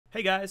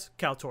Hey guys,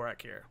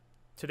 KallTorak here.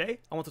 Today,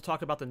 I want to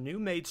talk about the new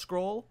Mage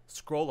scroll,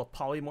 Scroll of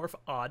Polymorph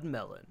Odd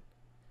Melon.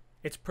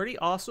 It's pretty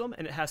awesome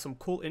and it has some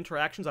cool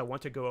interactions I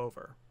want to go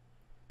over.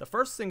 The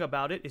first thing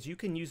about it is you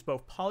can use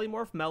both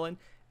Polymorph Melon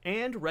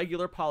and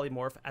regular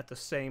Polymorph at the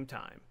same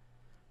time.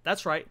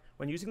 That's right,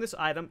 when using this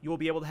item, you will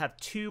be able to have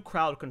two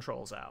crowd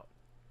controls out.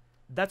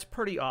 That's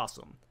pretty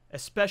awesome,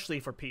 especially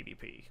for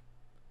PvP.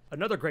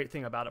 Another great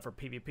thing about it for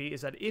PvP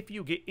is that if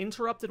you get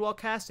interrupted while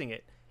casting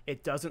it,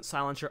 it doesn't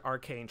silence your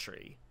arcane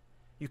tree.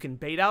 You can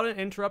bait out an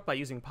interrupt by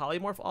using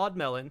Polymorph Odd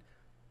Melon,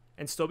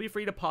 and still be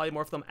free to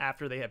polymorph them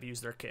after they have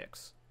used their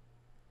kicks.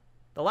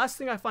 The last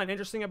thing I find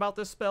interesting about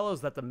this spell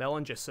is that the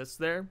Melon just sits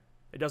there.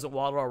 It doesn't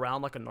waddle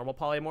around like a normal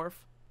polymorph.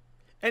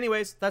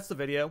 Anyways, that's the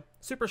video.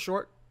 Super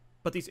short,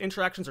 but these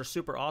interactions are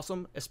super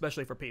awesome,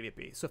 especially for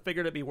PvP, so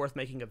figured it'd be worth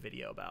making a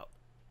video about.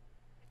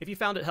 If you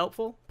found it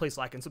helpful, please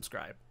like and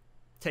subscribe.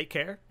 Take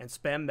care, and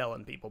spam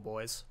Melon, people,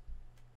 boys.